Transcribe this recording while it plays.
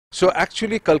So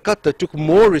actually, Calcutta took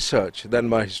more research than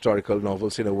my historical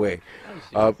novels in a way.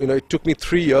 It took me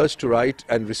 3 years to write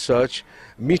and research,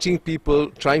 meeting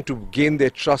people, trying to gain their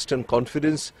trust and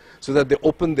confidence so that they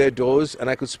opened their doors and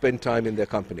I could spend time in their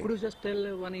company. Could you just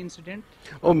tell one incident?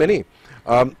 Oh, many.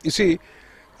 You see,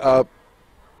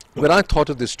 when I thought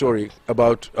of this story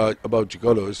about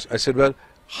gigolos, I said, well,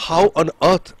 how on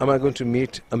earth am I going to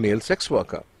meet a male sex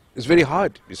worker? It's very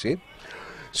hard, you see.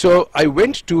 So I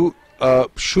went to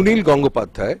Shunil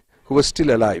Gangopadhyay, who was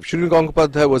still alive. Shunil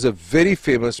Gangopadhyay was a very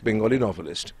famous Bengali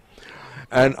novelist.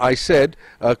 And I said,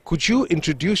 can you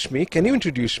introduce me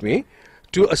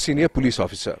to a senior police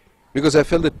officer? Because I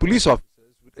felt that police officers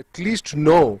would at least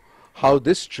know how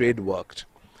this trade worked.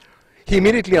 He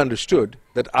immediately understood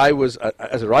that I was,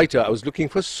 as a writer, I was looking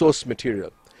for source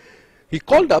material. He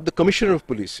called up the Commissioner of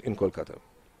Police in Kolkata.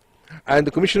 And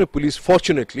the Commissioner of Police,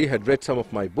 fortunately, had read some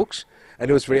of my books, and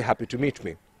he was very happy to meet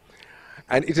me.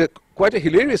 And it's quite a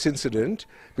hilarious incident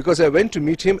because I went to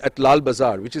meet him at Lal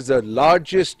Bazaar, which is the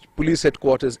largest police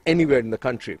headquarters anywhere in the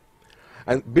country,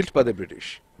 and built by the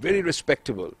British. Very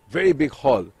respectable, very big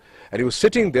hall. And he was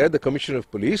sitting there, the Commissioner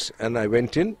of Police, and I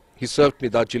went in. He served me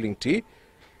Darjeeling tea,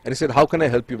 and he said, "How can I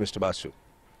help you, Mr. Basu?"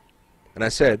 And I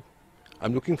said,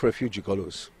 "I'm looking for a few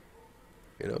gigolos."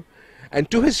 And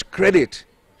to his credit,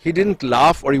 he didn't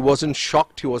laugh or he wasn't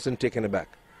shocked, he wasn't taken aback.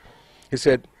 He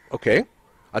said, "Okay,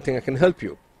 I think I can help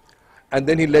you." And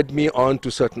then he led me on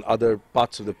to certain other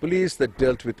parts of the police that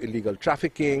dealt with illegal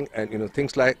trafficking and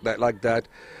things like that.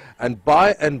 And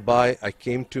by and by, I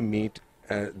came to meet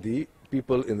the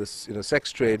people in the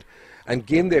sex trade and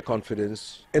gain their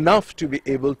confidence enough to be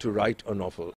able to write a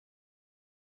novel.